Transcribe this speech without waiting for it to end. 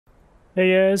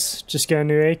Hey guys, just got a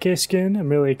new AK skin. I'm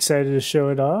really excited to show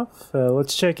it off.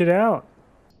 Let's check it out.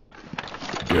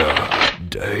 God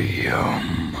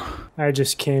damn. I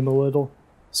just came a little.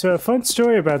 So a fun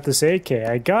story about this AK.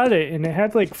 I got it and it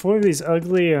had like 4 of these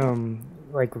ugly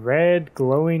like red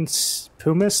glowing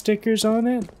Puma stickers on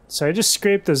it. So I just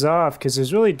scraped those off because it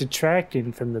was really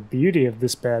detracting from the beauty of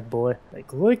this bad boy.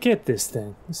 Like look at this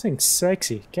thing. This thing's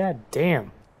sexy. God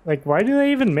damn. Like, why do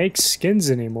they even make skins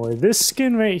anymore? This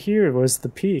skin right here was the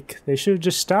peak. They should have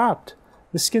just stopped.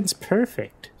 This skin's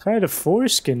perfect. If I had a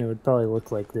foreskin, it would probably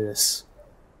look like this.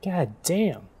 God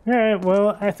damn. Alright,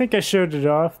 well, I think I showed it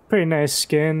off. Pretty nice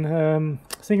skin. I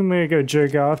think I'm gonna go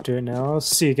jerk off to it now. I'll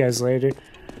see you guys later.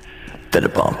 Fed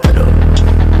up, fed up,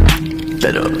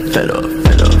 fed up, fed up,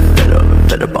 fed up, fed up,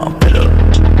 fed up,